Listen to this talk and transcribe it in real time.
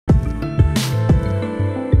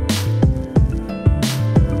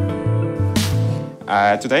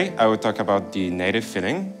Today, I will talk about the native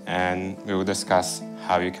feeling, and we will discuss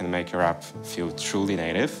how you can make your app feel truly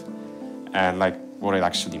native, and what it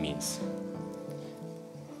actually means.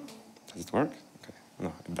 Does it work? Okay.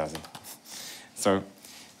 No, it doesn't. So,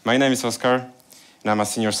 my name is Oskar, and I'm a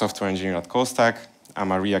senior software engineer at Callstack.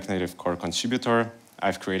 I'm a React Native core contributor.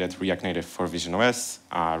 I've created React Native for VisionOS,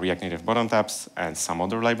 React Native bottom tabs, and some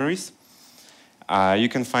other libraries. You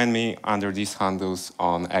can find me under these handles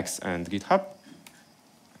on X and GitHub.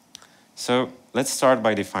 So let's start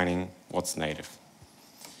by defining what's native.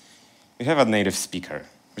 We have a native speaker,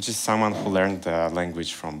 which is someone who learned the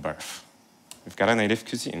language from birth. We've got a native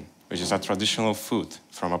cuisine, which is a traditional food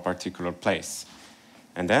from a particular place.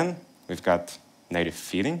 And then we've got native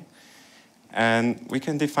feeling, and we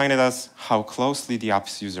can define it as how closely the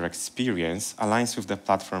app's user experience aligns with the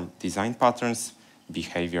platform design patterns,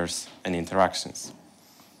 behaviors, and interactions.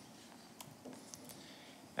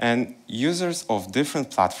 And users of different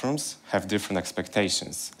platforms have different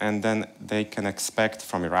expectations, and then they can expect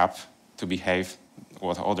from your app to behave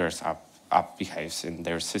what others' app behaves in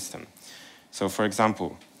their system. So for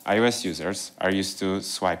example, iOS users are used to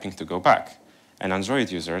swiping to go back, and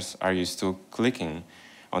Android users are used to clicking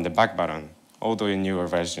on the back button. Although in newer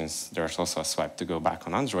versions, there's also a swipe to go back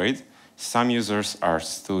on Android, some users are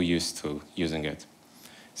still used to using it.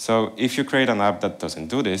 So if you create an app that doesn't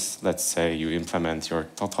do this, let's say you implement your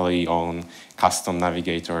totally own custom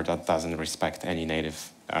navigator that doesn't respect any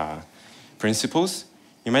native principles,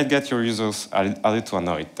 you might get your users a little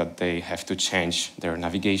annoyed that they have to change their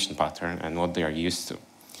navigation pattern and what they are used to.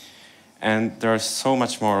 And there are so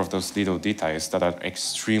much more of those little details that are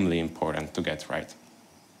extremely important to get right.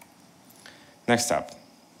 Next up,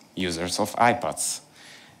 users of iPads.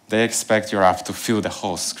 They expect your app to fill the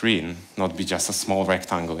whole screen, not be just a small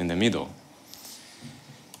rectangle in the middle.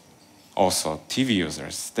 Also, TV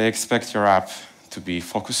users, they expect your app to be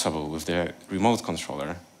focusable with the remote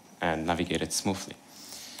controller and navigate it smoothly.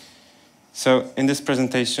 So in this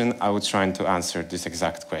presentation, I will try to answer this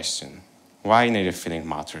exact question: why native feeling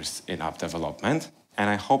matters in app development, and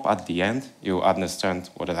I hope at the end you understand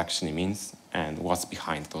what it actually means and what's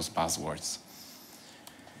behind those buzzwords.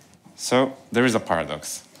 So there is a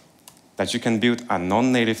paradox, that you can build a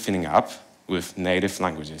non-native feeling app with native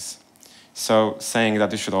languages. So saying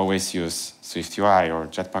that you should always use SwiftUI or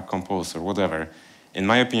Jetpack Compose or whatever, in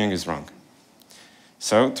my opinion, is wrong.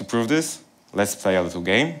 So to prove this, let's play a little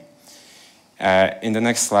game. In the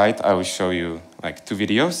next slide, I will show you two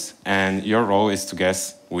videos, and your role is to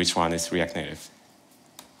guess which one is React Native.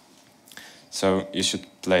 So you should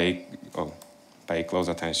pay close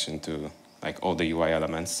attention to all the UI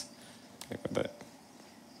elements.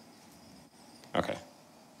 Okay,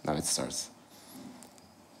 now it starts.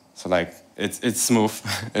 So it's smooth.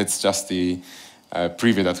 It's just the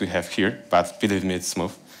preview that we have here, but believe me, it's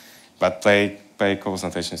smooth. But pay close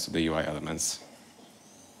attention to the UI elements.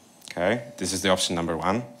 Okay, this is the option number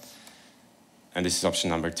 1, and this is option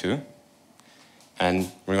number 2. And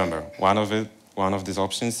remember, one of these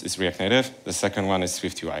options is React Native. The second one is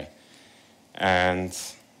SwiftUI. And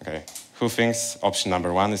okay, who thinks option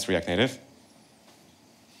number 1 is React Native?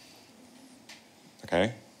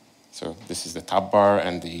 Okay, so this is the tab bar,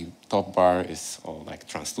 and the top bar is all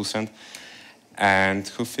translucent. And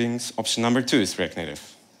who thinks option number 2 is React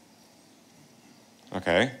Native?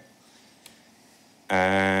 Okay.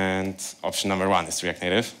 And option number 1 is React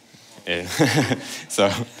Native. So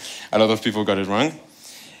a lot of people got it wrong.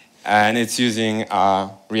 And it's using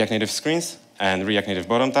React Native screens and React Native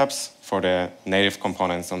bottom tabs for the native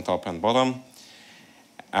components on top and bottom.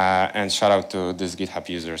 And shout out to these GitHub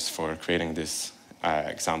users for creating this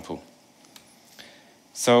example.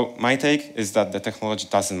 So my take is that the technology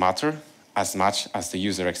doesn't matter as much as the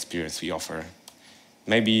user experience we offer.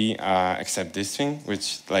 Maybe except this thing,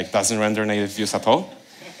 which doesn't render native views at all.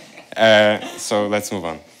 So let's move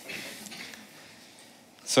on.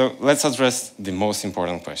 So let's address the most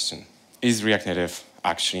important question: is React Native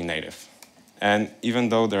actually native? And even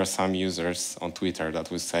though there are some users on Twitter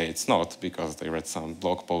that would say it's not because they read some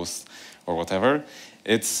blog post or whatever,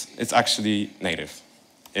 it's actually native.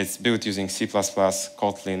 It's built using C++,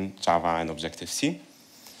 Kotlin, Java, and Objective-C.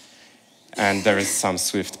 And there is some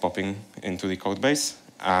Swift popping into the code base.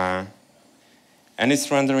 And it's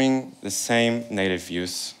rendering the same native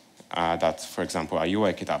views that, for example, a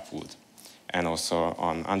UIKit app would, and also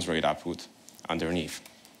an Android app would underneath.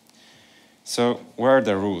 So where are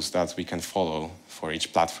the rules that we can follow for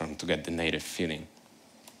each platform to get the native feeling?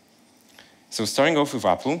 So starting off with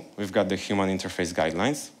Apple, we've got the Human Interface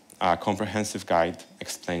Guidelines, a comprehensive guide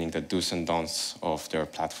explaining the do's and don'ts of their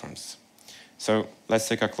platforms. So let's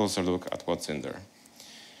take a closer look at what's in there.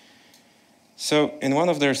 So in one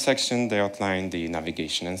of their sections, they outline the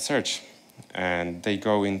navigation and search. And they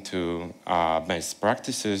go into best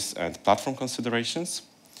practices and platform considerations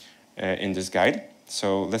in this guide.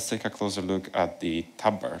 So let's take a closer look at the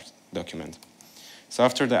tab bar document. So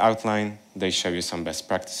after the outline, they show you some best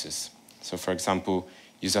practices. So for example,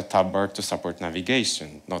 use a tab bar to support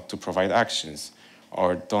navigation, not to provide actions,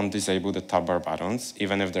 or don't disable the tab bar buttons,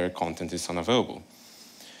 even if their content is unavailable.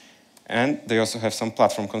 And they also have some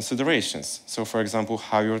platform considerations. So for example,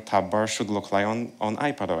 how your tab bar should look like on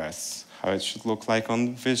iPadOS, how it should look like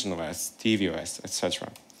on VisionOS, tvOS, etc.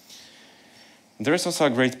 There is also a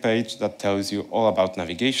great page that tells you all about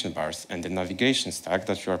navigation bars and the navigation stack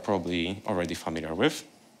that you are probably already familiar with.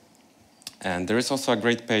 And there is also a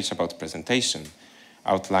great page about presentation,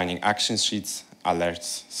 outlining action sheets,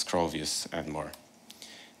 alerts, scroll views, and more.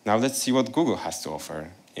 Now let's see what Google has to offer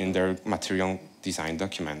in their material design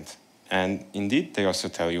document. And indeed, they also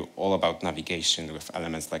tell you all about navigation with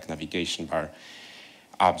elements like navigation bar,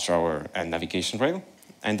 app drawer, and navigation rail.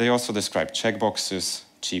 And they also describe checkboxes,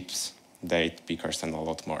 chips, date, pickers, and a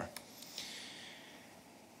lot more.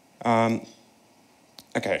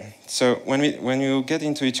 Okay, so when you get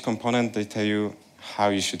into each component, they tell you how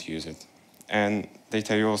you should use it. And they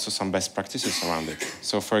tell you also some best practices around it.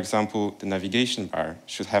 So for example, the navigation bar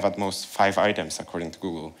should have at most 5 items according to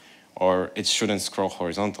Google, or it shouldn't scroll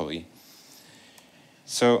horizontally.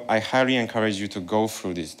 So I highly encourage you to go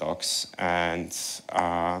through these docs, and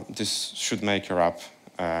this should make your app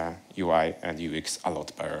UI and UX a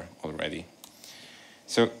lot better already.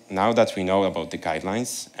 So now that we know about the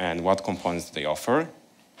guidelines and what components they offer,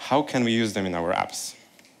 how can we use them in our apps?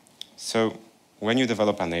 So when you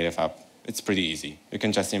develop a native app, it's pretty easy. You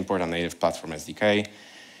can just import a native platform SDK,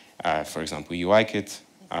 for example, UIKit,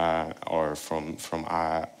 or from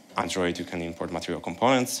Android, you can import material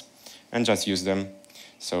components and just use them.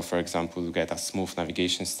 So for example, to get a smooth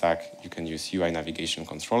navigation stack, you can use UI Navigation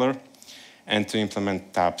Controller. And to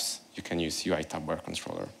implement tabs, you can use UI Tab Bar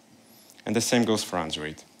Controller. And the same goes for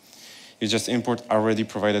Android. You just import already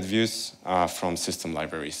provided views from system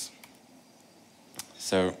libraries.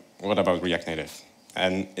 So what about React Native?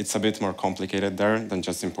 And it's a bit more complicated there than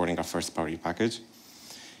just importing a first-party package.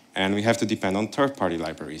 And we have to depend on third-party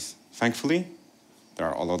libraries. Thankfully, there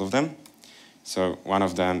are a lot of them. So one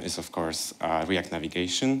of them is, of course, React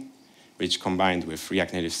Navigation, which combined with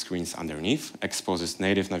React Native screens underneath exposes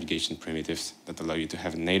native navigation primitives that allow you to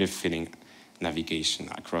have native feeling navigation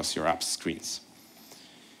across your app's screens.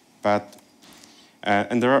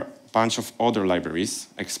 And there are a bunch of other libraries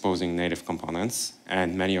exposing native components,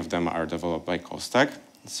 and many of them are developed by Callstack.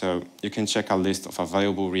 So you can check a list of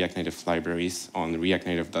available React Native libraries on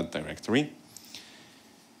reactnative.directory.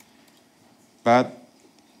 But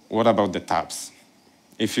what about the tabs?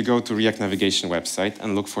 If you go to React Navigation website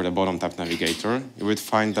and look for the bottom tab navigator, you would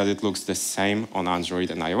find that it looks the same on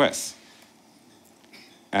Android and iOS.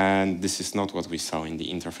 And this is not what we saw in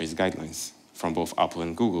the interface guidelines from both Apple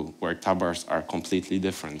and Google, where tab bars are completely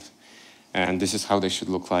different. And this is how they should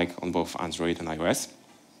look like on both Android and iOS.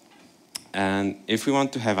 And if we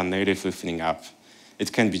want to have a natively feeling app,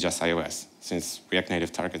 it can be just iOS, since React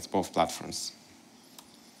Native targets both platforms.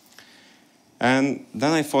 And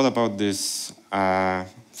then I thought about this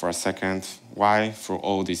for a second. Why, for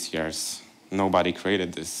all these years, nobody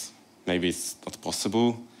created this? Maybe it's not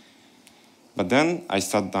possible. But then I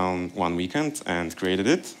sat down one weekend and created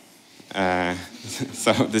it.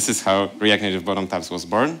 So this is how React Native bottom tabs was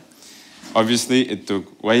born. Obviously, it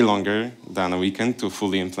took way longer than a weekend to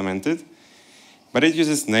fully implement it. But it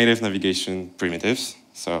uses native navigation primitives.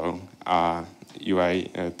 So UI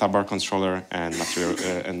tab bar controller and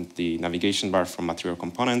the navigation bar from material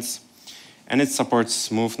components, and it supports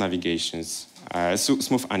smooth navigations,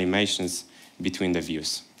 smooth animations between the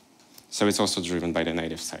views. So it's also driven by the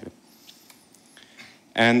native side.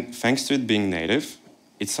 And thanks to it being native,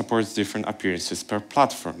 it supports different appearances per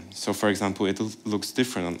platform. So for example, it looks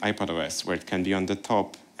different on iPadOS, where it can be on the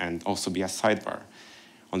top and also be a sidebar.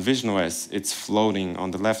 On VisionOS, it's floating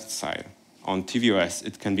on the left side. On tvOS,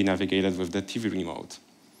 it can be navigated with the TV remote.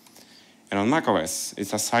 And on macOS,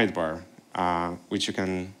 it's a sidebar, which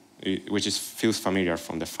feels familiar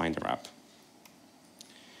from the Finder app.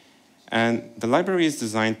 And the library is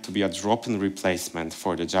designed to be a drop-in replacement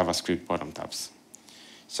for the JavaScript bottom tabs.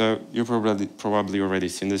 So you've probably already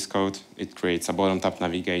seen this code. It creates a bottom tab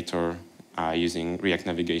navigator using React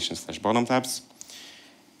Navigation /bottom tabs.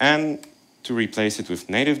 And to replace it with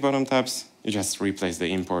native bottom tabs, you just replace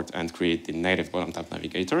the import and create the native bottom tab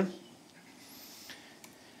navigator.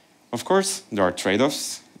 Of course, there are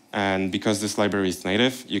trade-offs. And because this library is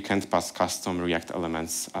native, you can't pass custom React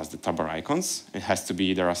elements as the tab bar icons. It has to be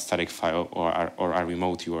either a static file or a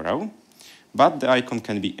remote URL. But the icon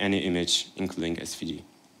can be any image, including SVG.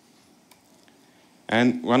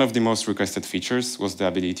 And one of the most requested features was the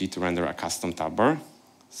ability to render a custom tab bar.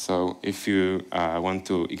 So if you want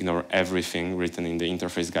to ignore everything written in the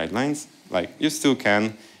interface guidelines, like you still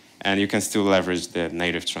can, and you can still leverage the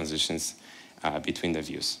native transitions between the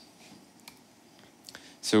views.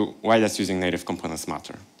 So why does using native components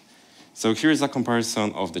matter? So here is a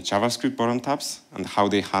comparison of the JavaScript bottom tabs and how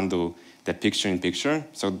they handle the picture-in-picture.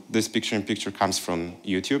 So this picture-in-picture comes from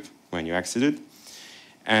YouTube when you exit it.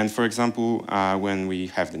 And for example, when we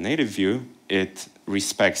have the native view, it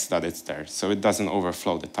respects that it's there. So it doesn't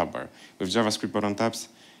overflow the tab bar. With JavaScript bottom tabs,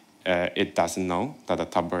 it doesn't know that a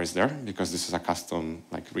tab bar is there because this is a custom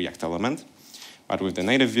React element. But with the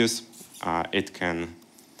native views, it can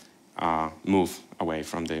move away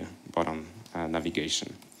from the bottom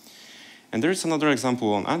navigation. And there is another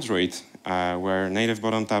example on Android where native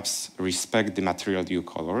bottom tabs respect the material view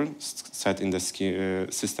color set in the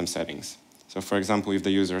system settings. So for example, if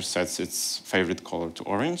the user sets its favorite color to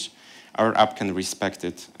orange, our app can respect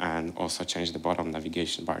it and also change the bottom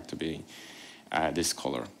navigation bar to be this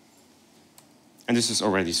color. And this is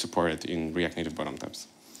already supported in React Native bottom tabs.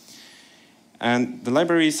 And the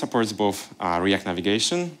library supports both React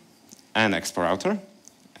Navigation and Expo Router.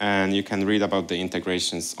 And you can read about the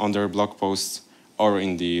integrations on their blog posts or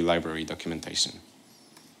in the library documentation.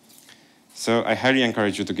 So I highly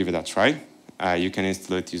encourage you to give it a try. You can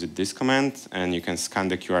install it using this command, and you can scan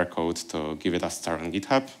the QR code to give it a star on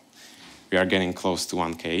GitHub. We are getting close to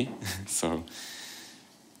 1K, so,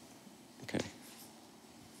 okay.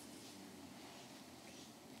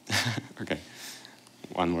 Okay,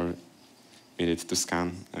 one more minute to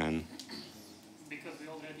scan, and... Because we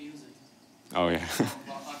already use it. Oh, yeah.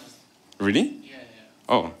 Really? Yeah.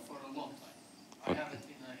 Oh. For a long time. I have it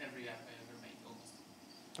in every app I ever made, almost.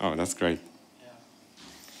 Oh, that's great.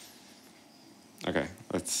 Yeah. Okay,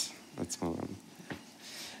 let's move on.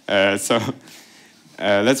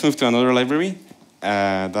 Let's move to another library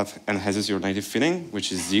that enhances your native feeling,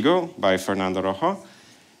 which is Zigo by Fernando Rojo.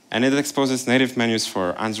 And it exposes native menus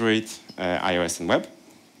for Android, iOS, and web.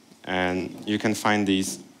 And you can find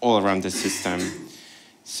these all around the system.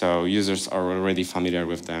 So users are already familiar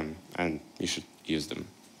with them, and you should use them.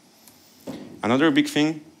 Another big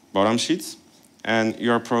thing, bottom sheets. And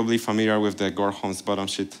you're probably familiar with the Gorham's bottom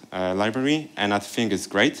sheet library, and I think it's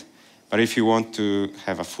great. But if you want to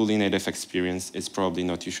have a fully native experience, it's probably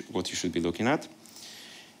not what you should be looking at.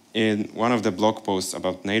 In one of the blog posts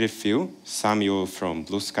about native view, Samuel from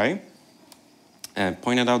Blue Sky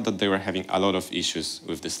pointed out that they were having a lot of issues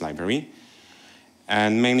with this library,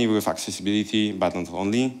 and mainly with accessibility, but not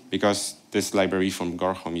only, because this library from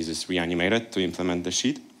Gorham uses Reanimated to implement the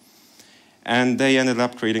sheet. And they ended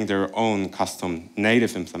up creating their own custom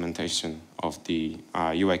native implementation of the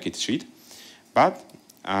UIKit sheet. But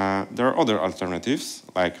there are other alternatives,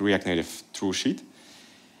 like React Native True Sheet,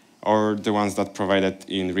 or the ones that provided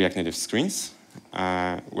in React Native Screens,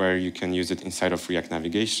 where you can use it inside of React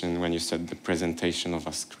Navigation when you set the presentation of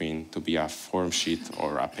a screen to be a form sheet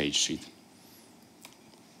or a page sheet.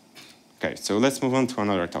 Okay, so let's move on to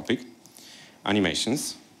another topic,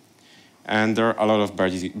 animations. And there are a lot of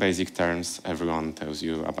basic terms everyone tells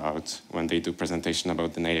you about when they do presentation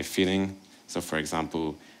about the native feeling. So for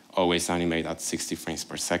example, always animate at 60 frames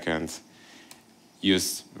per second,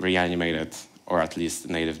 use reanimated or at least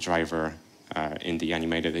native driver in the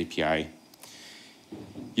animated API.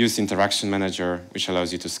 Use interaction manager, which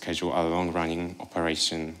allows you to schedule a long-running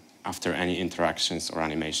operation after any interactions or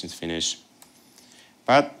animations finish.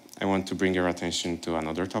 But I want to bring your attention to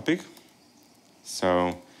another topic.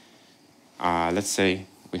 So let's say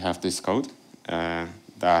we have this code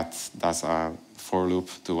that does a for loop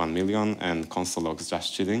to 1 million and console logs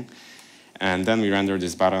just chilling. And then we render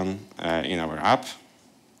this button in our app.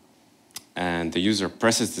 And the user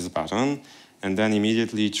presses this button and then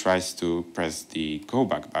immediately tries to press the go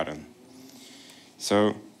back button.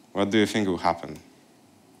 So what do you think will happen?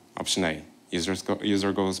 Option A,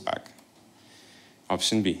 user goes back.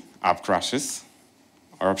 Option B, app crashes.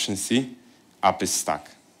 Or option C, app is stuck.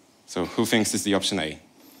 So who thinks is the option A?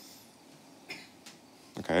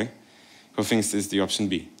 Okay. Who thinks is the option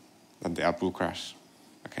B, that the app will crash?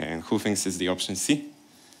 Okay, and who thinks is the option C?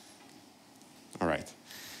 All right.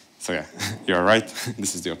 So yeah, you're right.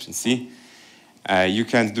 This is the option C. You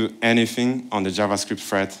can't do anything on the JavaScript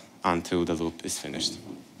thread until the loop is finished.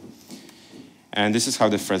 And this is how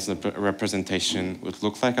the thread's representation would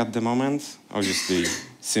look like at the moment, obviously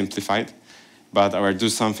simplified. But our do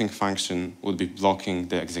something function would be blocking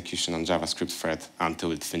the execution on JavaScript thread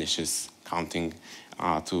until it finishes counting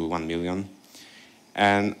to 1 million.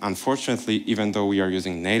 And unfortunately, even though we are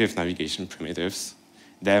using native navigation primitives,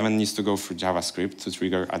 the event needs to go through JavaScript to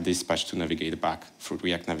trigger a dispatch to navigate back through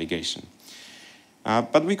React navigation.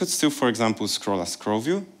 But we could still, for example, scroll a scroll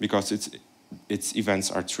view because its events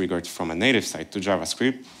are triggered from a native site to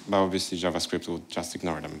JavaScript, but obviously JavaScript would just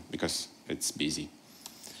ignore them because it's busy.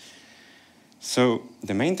 So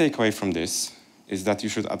the main takeaway from this is that you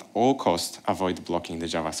should at all costs avoid blocking the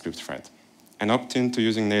JavaScript thread and opt in to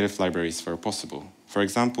using native libraries where possible. For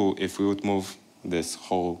example, if we would move this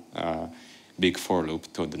whole big for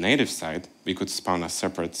loop to the native side, we could spawn a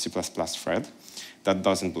separate C++ thread that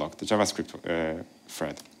doesn't block the JavaScript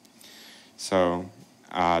thread. So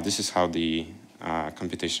this is how the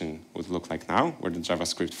computation would look like now, where the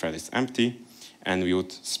JavaScript thread is empty, and we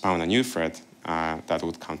would spawn a new thread that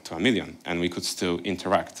would count to 1 million, and we could still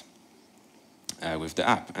interact with the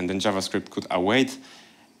app. And then JavaScript could await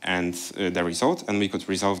the result, and we could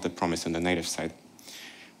resolve the promise on the native side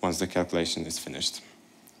once the calculation is finished.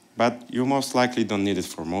 But you most likely don't need it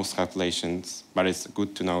for most calculations, but it's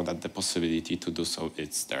good to know that the possibility to do so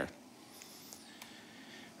is there.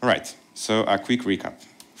 All right, so a quick recap.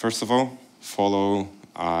 First of all, follow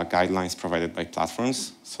guidelines provided by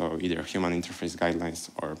platforms, so either human interface guidelines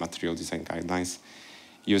or material design guidelines.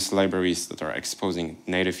 Use libraries that are exposing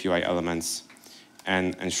native UI elements,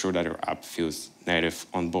 and ensure that your app feels native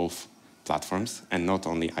on both platforms and not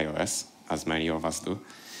only iOS, as many of us do.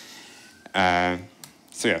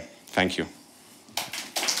 So yeah, thank you.